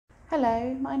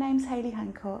Hello, my name's Hayley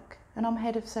Hancock and I'm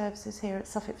Head of Services here at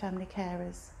Suffolk Family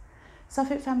Carers.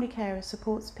 Suffolk Family Carers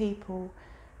supports people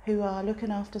who are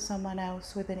looking after someone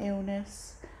else with an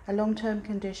illness, a long-term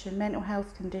condition, mental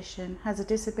health condition, has a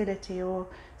disability or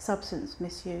substance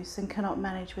misuse and cannot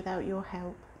manage without your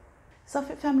help.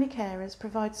 Suffolk Family Carers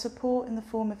provides support in the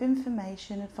form of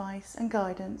information, advice and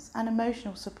guidance and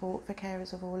emotional support for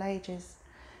carers of all ages.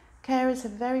 Carers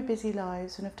have very busy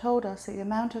lives and have told us that the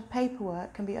amount of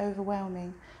paperwork can be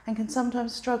overwhelming and can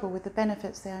sometimes struggle with the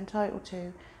benefits they are entitled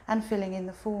to and filling in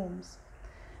the forms.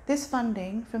 This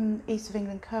funding from East of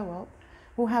England Co-op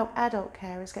will help adult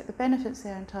carers get the benefits they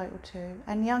are entitled to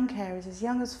and young carers as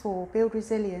young as 4 build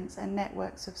resilience and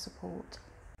networks of support.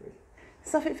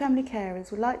 Suffolk Family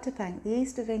Carers would like to thank the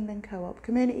East of England Co-op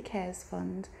Community Cares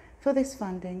Fund for this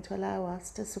funding to allow us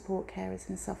to support carers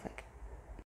in Suffolk.